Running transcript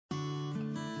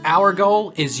Our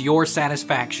goal is your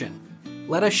satisfaction.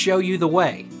 Let us show you the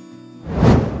way.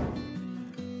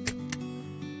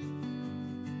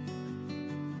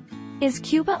 Is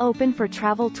Cuba open for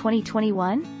travel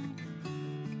 2021?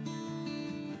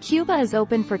 Cuba is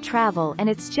open for travel and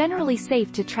it's generally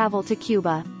safe to travel to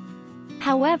Cuba.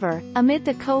 However, amid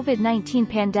the COVID-19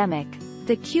 pandemic,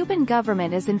 the Cuban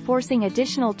government is enforcing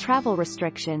additional travel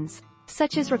restrictions,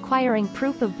 such as requiring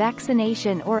proof of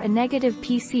vaccination or a negative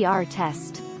PCR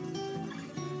test.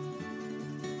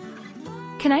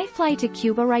 Can I fly to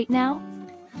Cuba right now?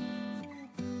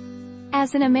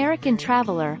 As an American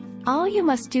traveler, all you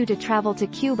must do to travel to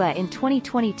Cuba in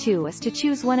 2022 is to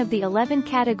choose one of the 11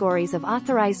 categories of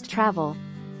authorized travel,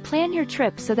 plan your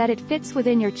trip so that it fits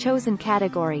within your chosen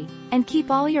category, and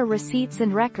keep all your receipts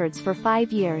and records for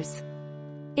 5 years.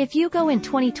 If you go in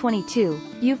 2022,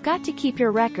 you've got to keep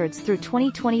your records through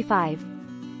 2025.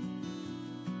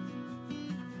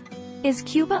 Is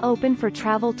Cuba open for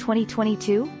travel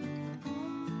 2022?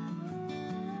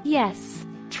 Yes.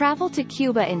 Travel to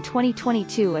Cuba in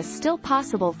 2022 is still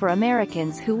possible for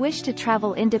Americans who wish to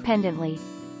travel independently.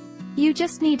 You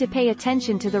just need to pay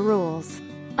attention to the rules.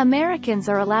 Americans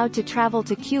are allowed to travel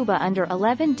to Cuba under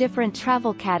 11 different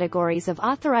travel categories of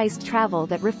authorized travel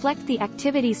that reflect the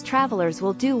activities travelers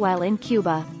will do while in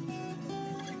Cuba.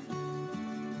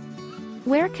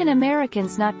 Where can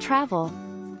Americans not travel?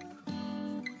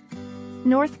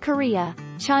 North Korea.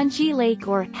 Cheonji Lake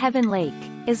or Heaven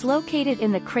Lake is located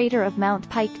in the crater of Mount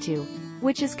Paektu,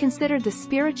 which is considered the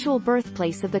spiritual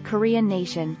birthplace of the Korean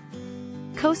nation.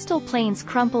 Coastal plains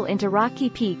crumple into rocky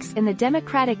peaks in the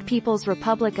Democratic People's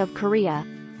Republic of Korea,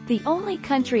 the only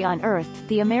country on Earth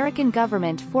the American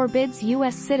government forbids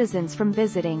U.S. citizens from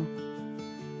visiting.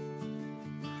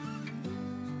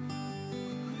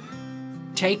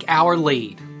 Take our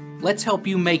lead. Let's help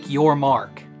you make your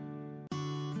mark.